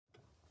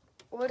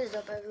What is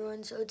up,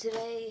 everyone? So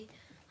today,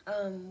 we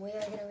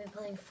are gonna be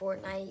playing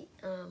Fortnite.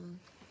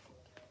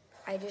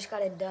 I just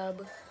got a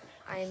dub.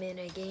 I'm in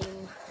a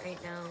game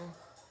right now.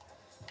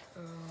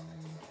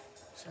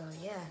 So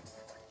yeah.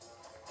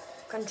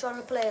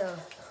 Controller player.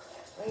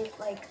 With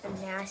like a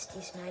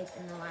nasty snipe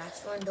in the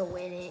last one to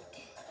win it.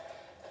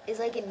 It's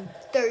like in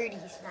 30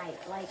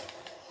 snipe, like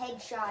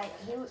headshot.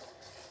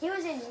 He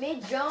was in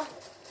mid jump.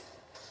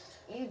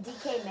 You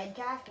DK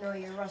Metcalf? No,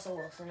 you're Russell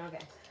Wilson.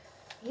 Okay.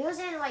 He was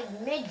in like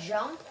mid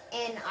jump,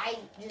 and I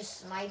just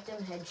sniped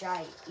him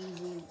headshot,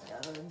 easy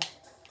dubs.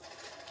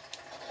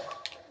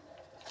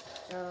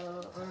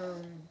 So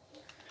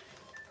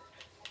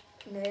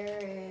there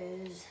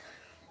is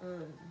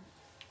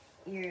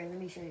here. Let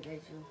me show you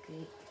guys real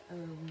quick.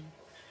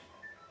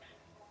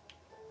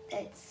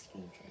 That's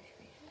screen share.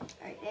 All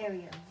right, there we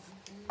go.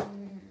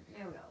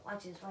 There we go.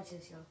 Watch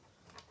this, yo.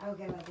 I don't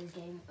care about this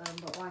game,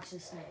 but watch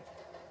this snipe.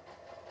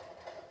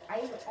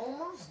 I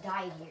almost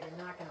died here.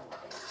 Not gonna lie.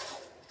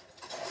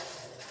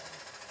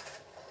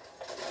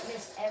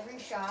 Missed every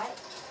shot.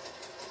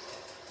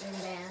 And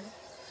then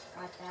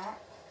got that.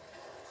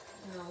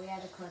 You know, we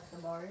had to collect the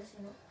bars,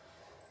 you know.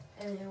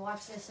 And then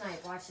watch this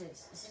snipe. Watch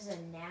this. This is a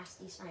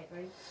nasty snipe.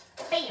 Ready?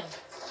 Bam!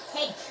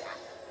 Headshot.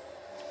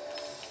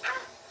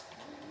 Ah.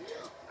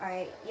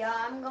 Alright, yeah,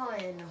 I'm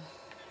going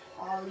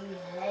Holly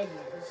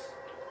Hedges.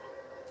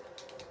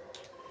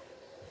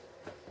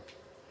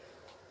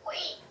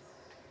 Wait!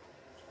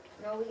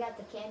 No, we got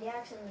the candy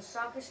axe and the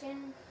soccer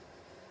skin.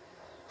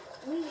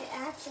 We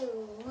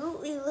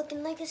absolutely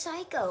looking like a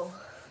psycho.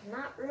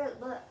 Not real,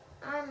 but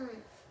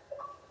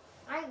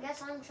I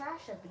guess I'm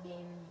trash at the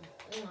game.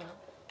 You know,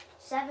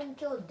 7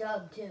 kill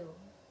dub too.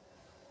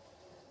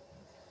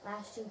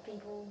 Last 2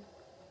 people.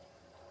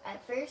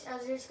 At first, I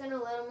was just gonna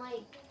let them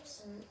like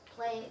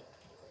play.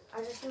 I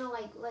was just gonna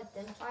like let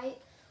them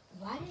fight.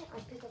 Why didn't I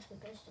pick up the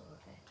pistol?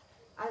 Okay.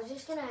 I was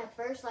just gonna at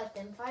first let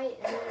them fight,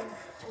 and then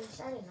I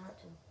decided not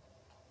to.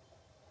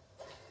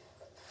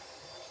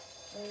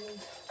 Really?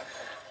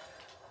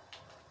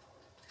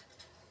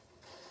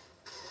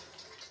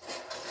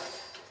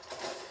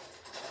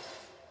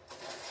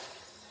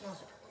 No,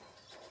 sir.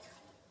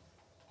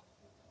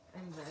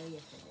 I'm very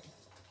offended.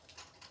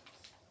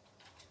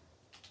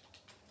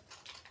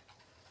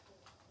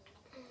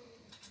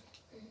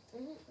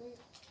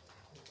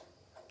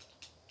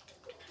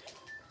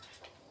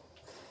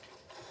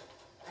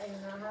 I do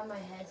not have my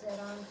headset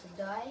on to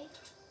die,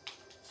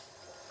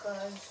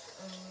 because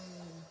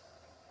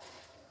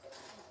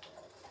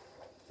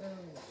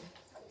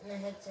my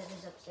headset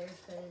is upstairs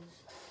because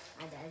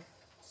I died,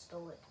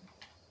 stole it.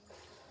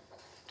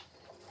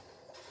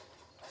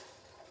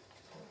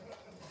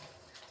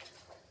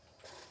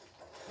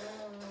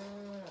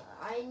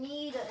 I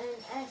need an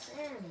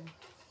SM.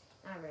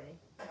 Not ready.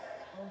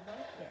 Over?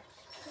 Yes.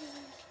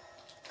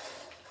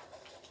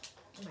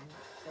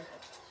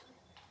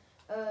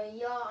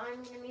 Y'all,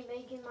 I'm gonna be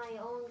making my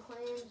own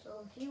clan, so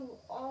if you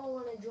all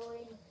wanna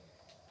join,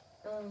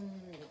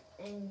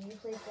 and you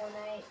play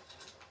Fortnite,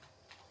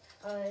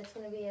 it's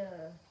gonna be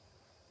a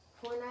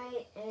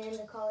Fortnite and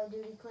a Call of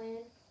Duty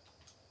clan.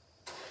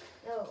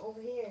 Yo,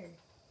 over here.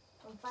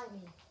 Come fight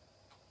me.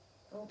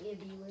 Don't be a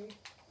B word.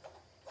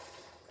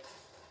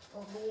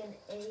 Don't be an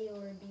A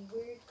or a B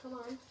word. Come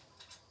on.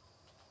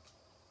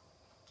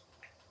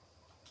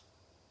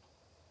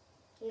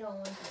 He don't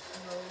want to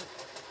smoke.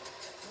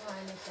 No,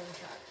 I missed every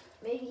shot.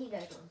 Maybe he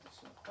does want to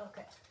smoke.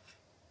 Okay.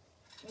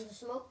 Need to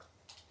smoke?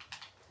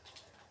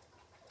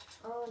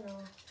 Oh no.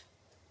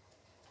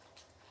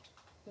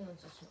 He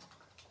wants to smoke.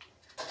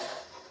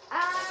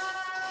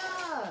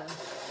 Ah!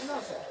 No,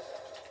 sir.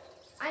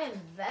 I am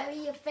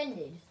very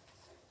offended.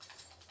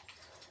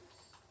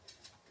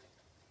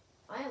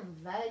 I am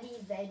very,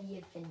 very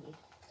offended.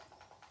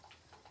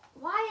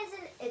 Why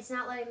isn't it's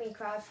not letting me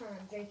crouch when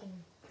I'm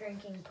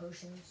drinking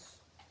potions?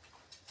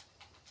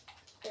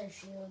 They're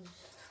shields.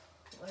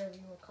 Whatever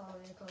you would call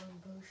it, I call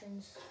them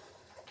potions.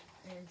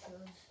 And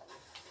shields.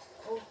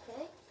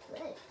 Okay,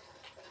 good.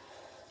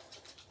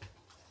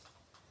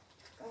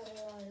 Got a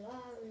lot of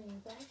love when you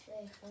bash a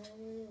phone.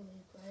 We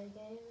play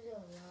games a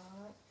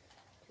lot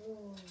to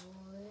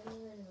avoid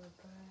a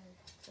crash.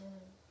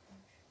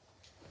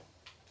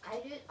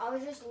 I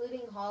was just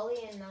looting Holly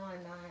and now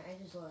I'm not.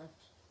 I just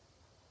left.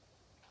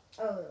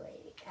 Oh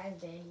wait, I have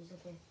bandies,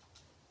 okay.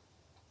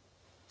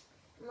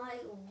 I'm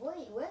like,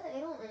 wait, what? I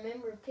don't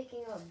remember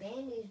picking up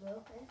bandies, but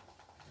okay.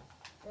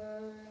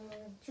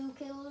 2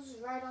 kills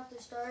right off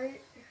the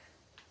start.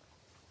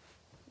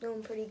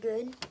 Doing pretty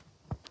good.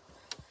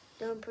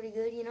 Doing pretty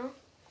good, you know?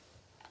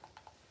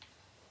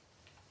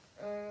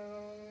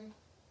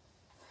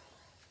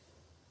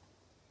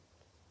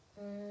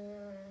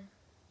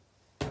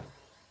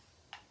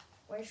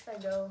 Where should I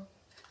go?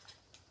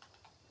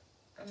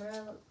 I'm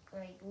gonna,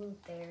 like,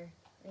 loot there.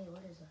 Hey,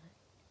 what is that?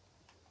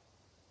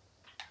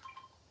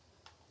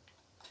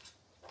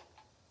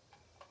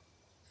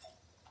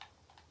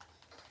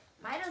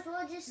 Might as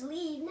well just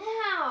leave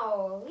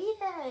now.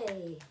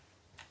 Yay!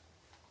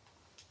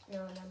 No,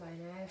 never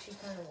mind. I actually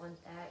kind of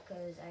want that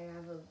because I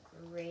have a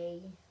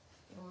gray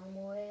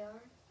normal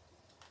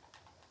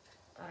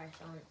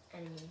on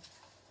enemies.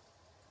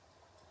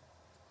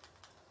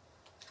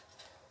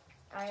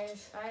 I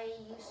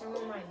use some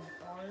of my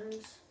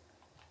bars.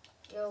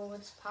 Yo,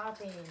 what's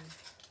popping?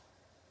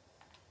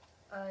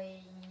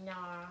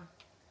 Nah.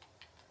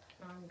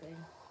 No, I'm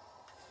good.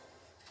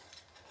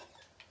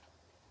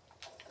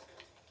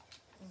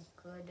 I'm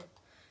good.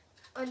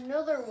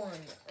 Another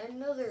one.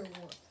 Another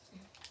one.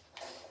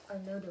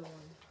 Another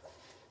one.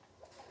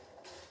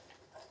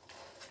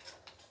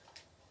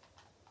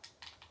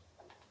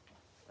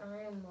 I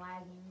am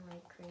lagging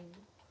like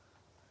crazy.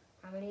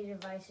 How many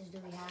devices do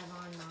we have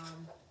on,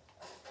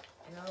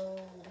 I know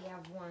we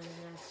have one, and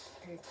that's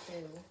her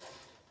two.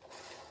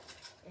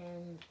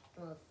 And,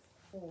 well,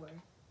 4.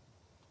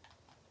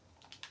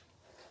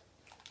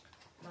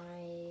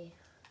 My...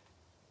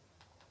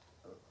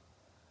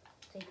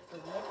 Take the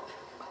whip.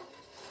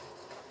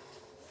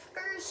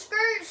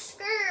 Skirt,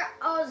 skirt!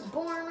 I was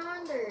born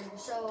under,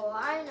 so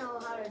I know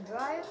how to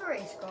drive a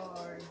race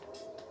car.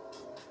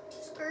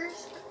 Skirt,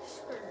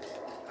 skirt.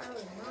 I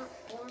was not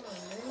born on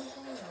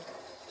anything else.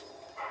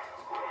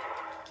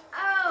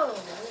 Oh,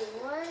 wait,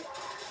 what?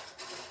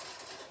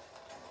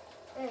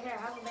 Hey, here,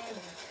 have a bandage.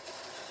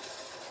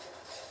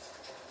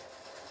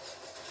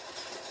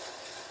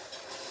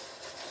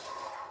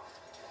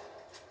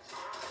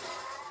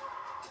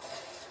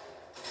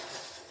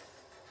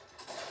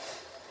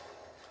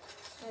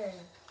 Here.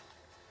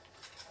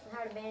 I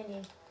had a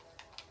bandy.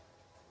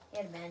 He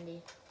had a bandy.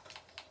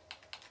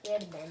 He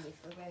had a bandy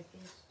for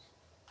breakfast.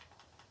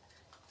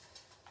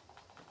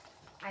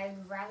 I'd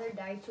rather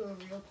die to a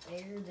real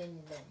player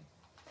than them.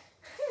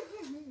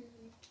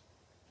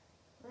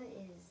 What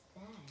is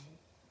that?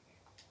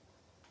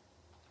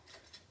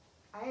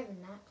 I have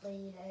not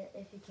played,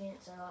 if you can't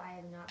tell, I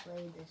have not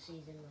played this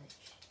season much.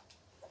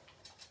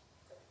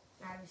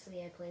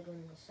 Obviously, I played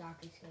when the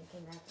soccer skin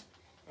came back.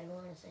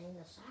 Everyone is saying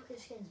the soccer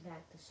skin's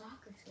back, the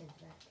soccer skin's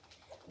back.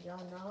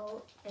 Y'all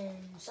know, and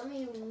some of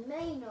you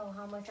may know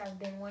how much I've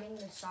been wanting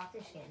the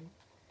soccer skin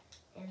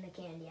and the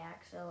candy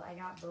axe, so I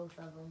got both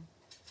of them.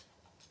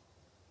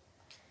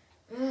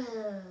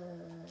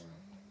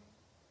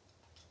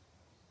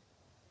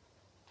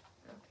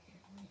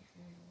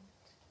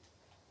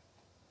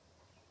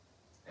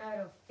 I had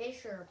a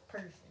fish or a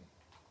person.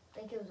 I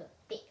think it was a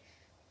fish.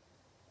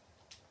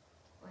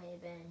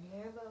 I've been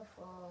here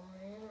before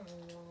and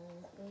I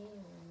won't be.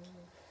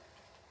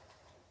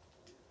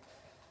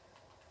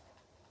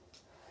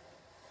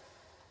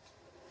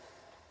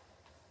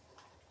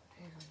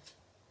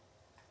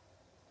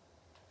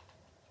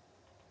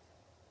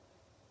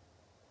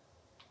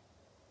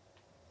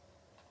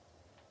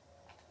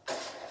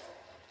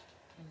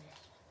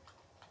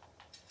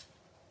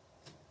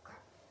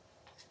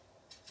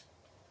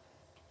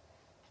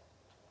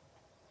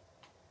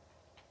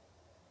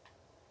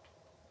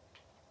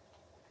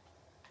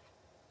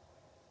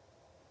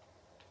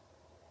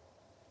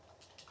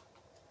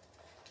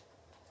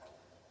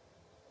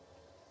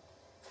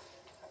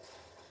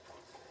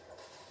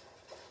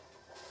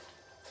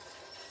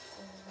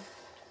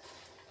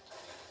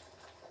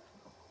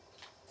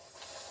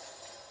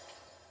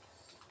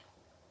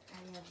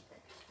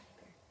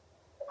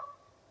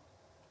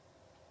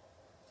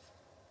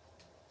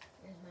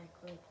 Here's my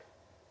clip.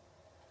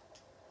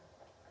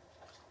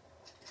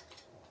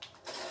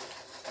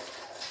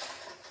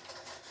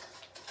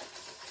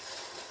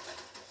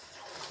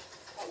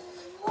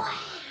 Wow!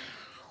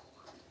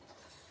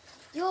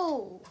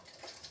 Yo!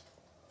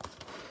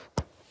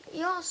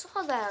 Y'all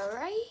saw that,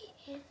 right?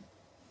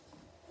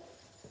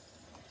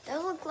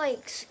 That looked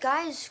like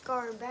Sky's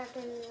scar back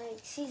in like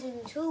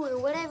season 2 or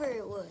whatever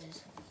it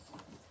was.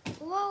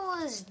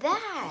 What was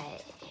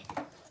that?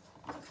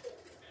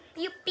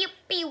 Pew pew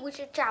pew with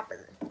your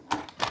chopper.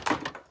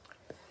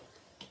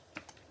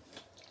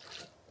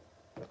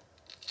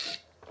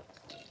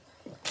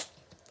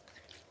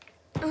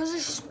 I was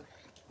just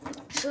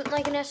shooting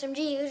like an SMG.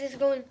 He was just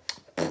going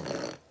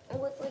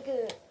with like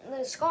a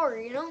scar,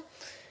 you know?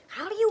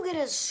 How do you get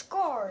a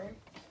scar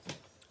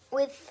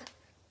with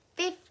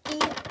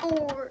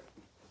 54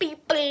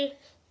 people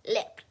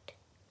left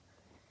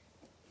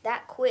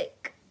that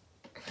quick?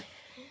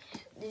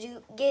 Did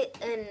you get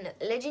a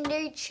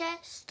legendary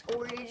chest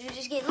or did you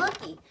just get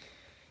lucky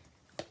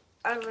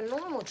out of a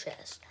normal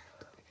chest?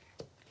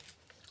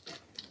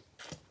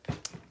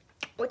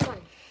 Which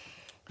one?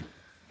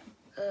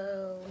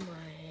 Oh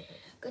my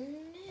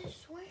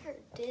goodness, where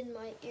did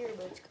my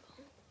earbuds go?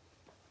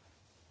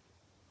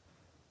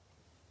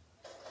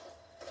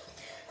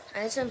 I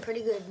had some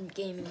pretty good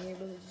gaming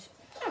earbuds.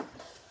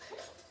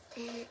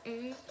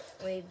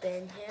 We've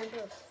been here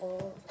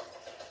before.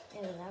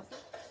 Yeah, that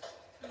one.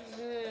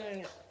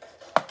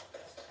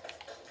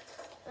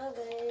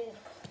 Okay.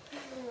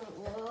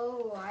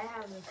 Whoa, I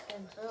have the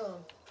skin too.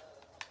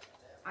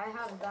 I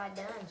have God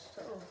dance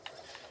too.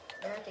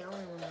 You're not the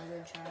only one, my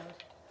good child.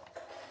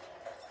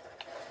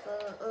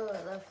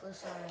 Left foot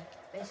side.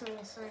 Basically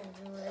the same.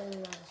 You really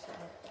love the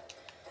side.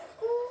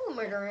 Ooh,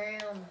 murder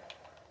him.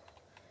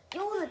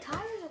 Yo, the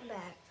tires are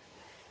back.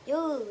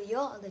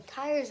 Yo, the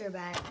tires are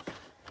back.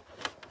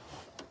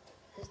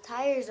 The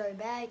tires are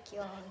back,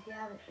 y'all, if you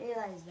haven't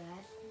realized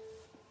that.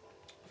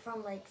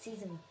 From like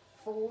season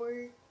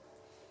 4,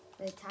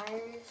 the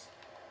tires.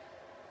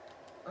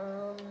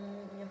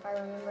 If I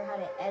remember how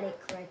to edit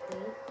correctly,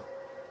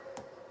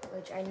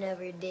 which I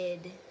never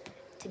did,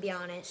 to be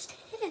honest.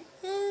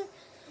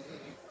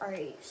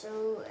 Alright,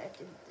 so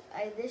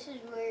this is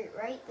where,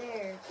 right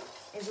there,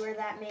 is where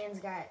that man's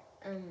got,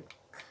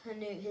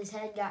 his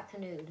head got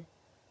canoed.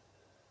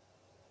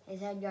 His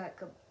head got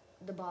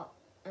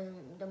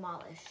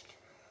demolished.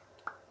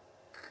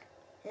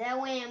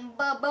 That went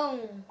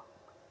ba-boom.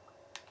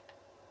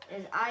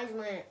 His eyes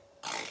went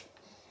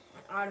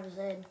out of his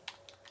head.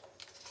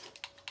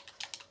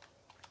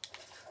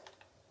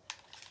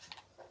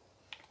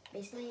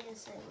 Basically,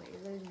 it's like where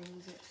those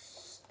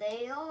minis,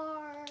 they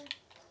are.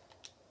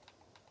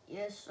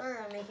 Yes,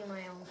 sir, I'm making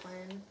my own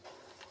clan.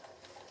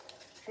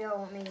 If y'all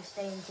want me to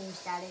stay in Team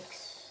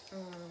Statics,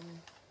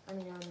 let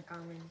me know in the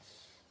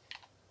comments.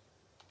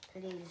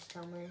 Could you just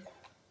tell me?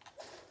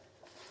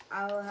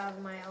 I will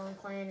have my own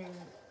clan and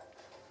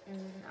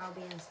I'll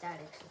be in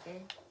Statics,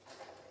 okay?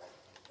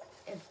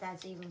 If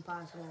that's even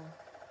possible.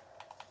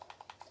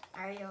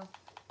 Alright, y'all.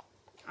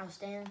 I'll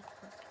stay in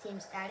Team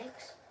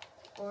Statics,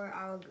 or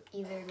I'll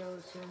either go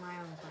to my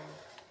own clan.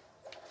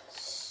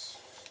 It's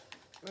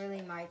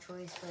really my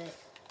choice, but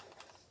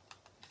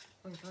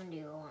which one do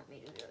you want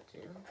me to go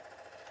to?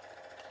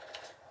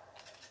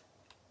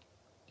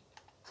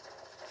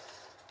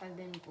 I've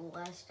been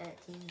blessed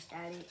at Team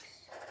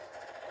Statics.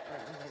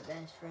 My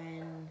best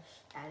friends,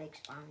 Static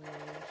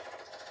Spawners.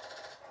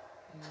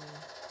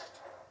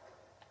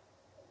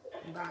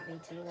 Brought me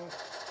to it.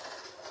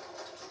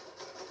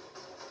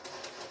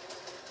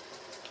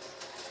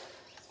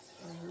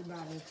 He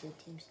brought me to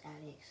Team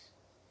Statics.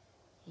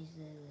 He's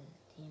the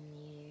team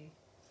leader.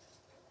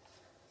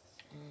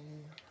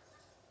 And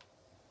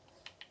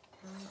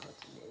I don't know what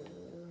to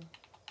do.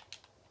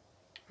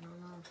 I don't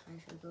know if I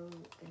should go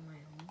in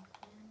my own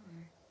clan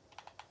or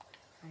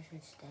if I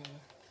should stay.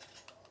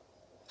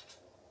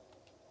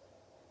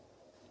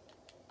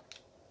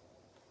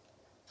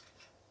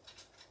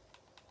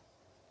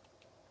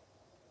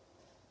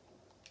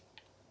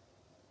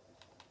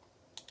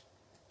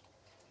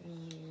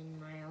 And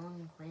my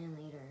own clan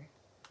leader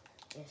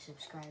is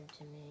subscribed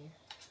to me,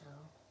 so.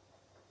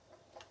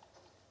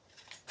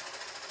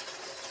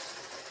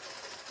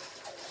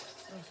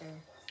 Oh, sir.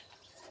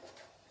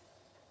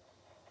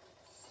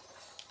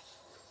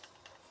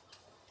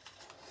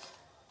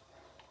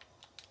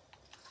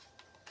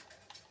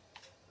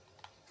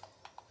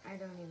 I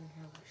don't even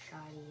have a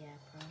shoddy yet,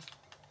 bro.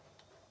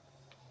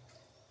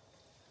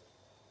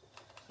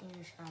 You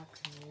just got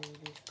canoed,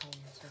 just plain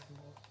and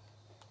simple.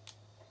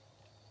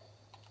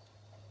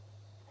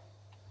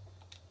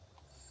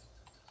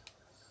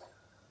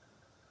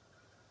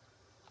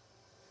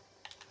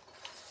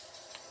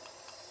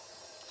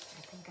 I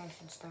think I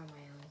should start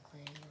my own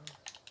clan, though.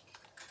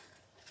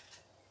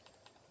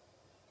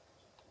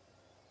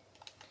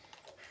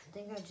 I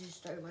think I should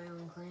start my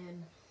own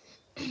clan,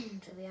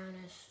 to be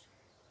honest.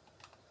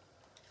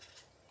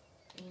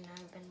 I mean,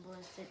 I've been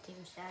blessed at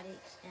Team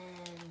Statics,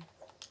 and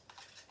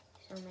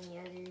so many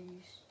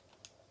others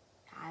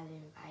have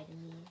invited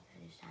me.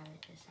 I just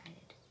haven't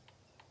decided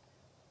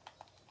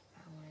if I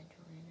want to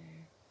join or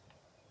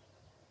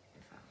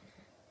if I want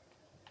to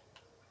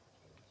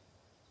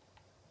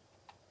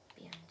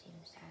be on Team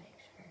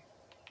Statics for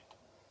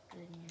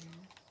good, you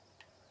know.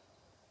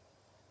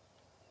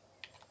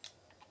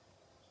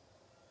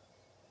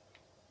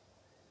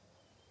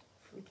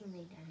 If we can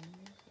lay down in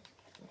this,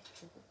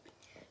 it would be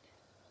good.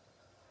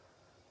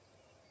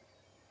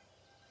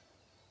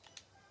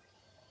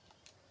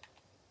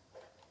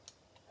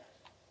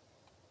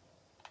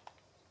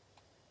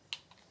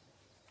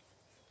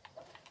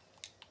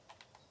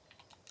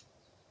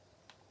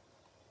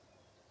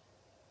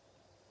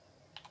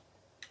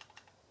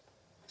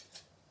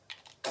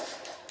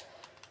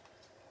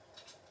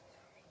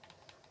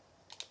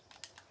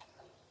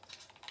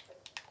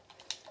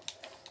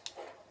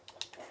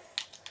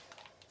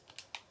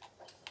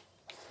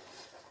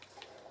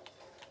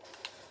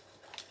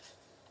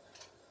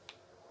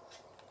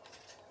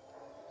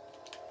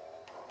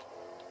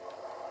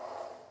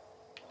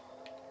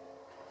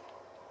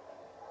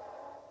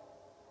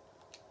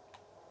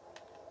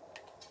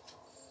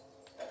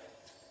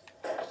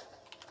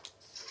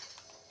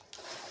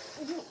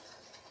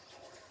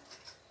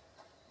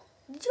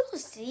 Did you all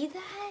see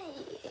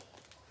that?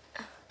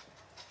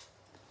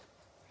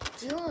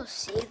 Did you all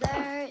see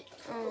that?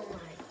 Oh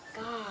my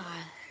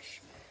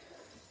gosh.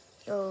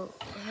 Yo,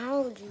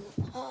 how would you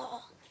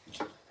all?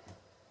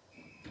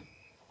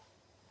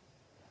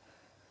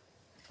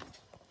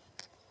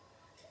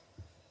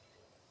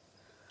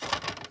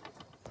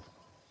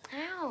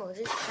 How?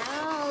 Just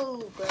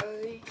how,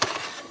 bro?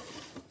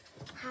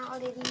 How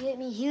did he hit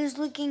me? He was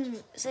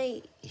looking,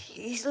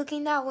 he's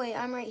looking that way.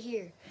 I'm right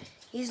here.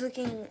 He's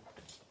looking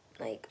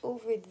like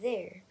over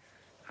there.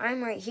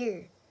 I'm right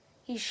here.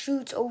 He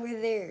shoots over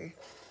there.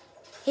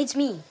 Hits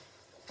me.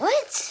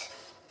 What?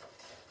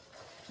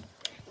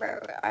 Bro,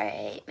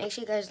 alright. Make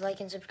sure you guys like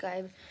and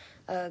subscribe.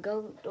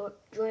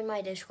 join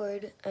my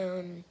Discord.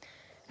 I'll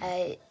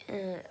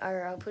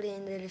put it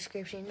in the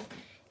description.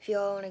 If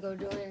y'all want to go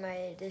join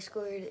my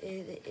Discord,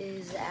 it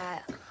is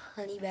at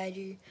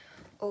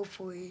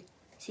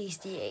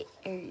honeybadger0468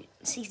 or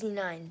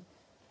 69.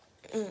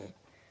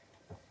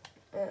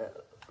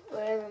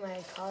 Whatever my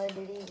Call of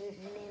Duty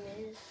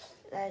username is,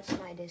 that's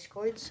my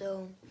Discord.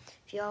 So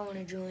if y'all want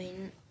to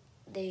join,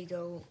 there you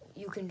go.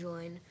 You can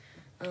join.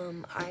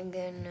 I'm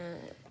gonna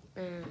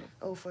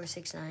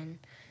 0469.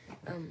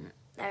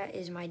 That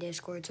is my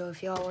Discord. So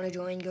if y'all want to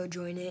join, go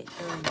join it.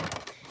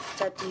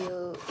 It's up to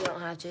you. You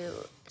don't have to.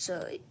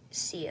 So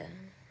see ya.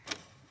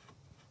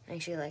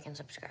 Make sure you like and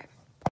subscribe.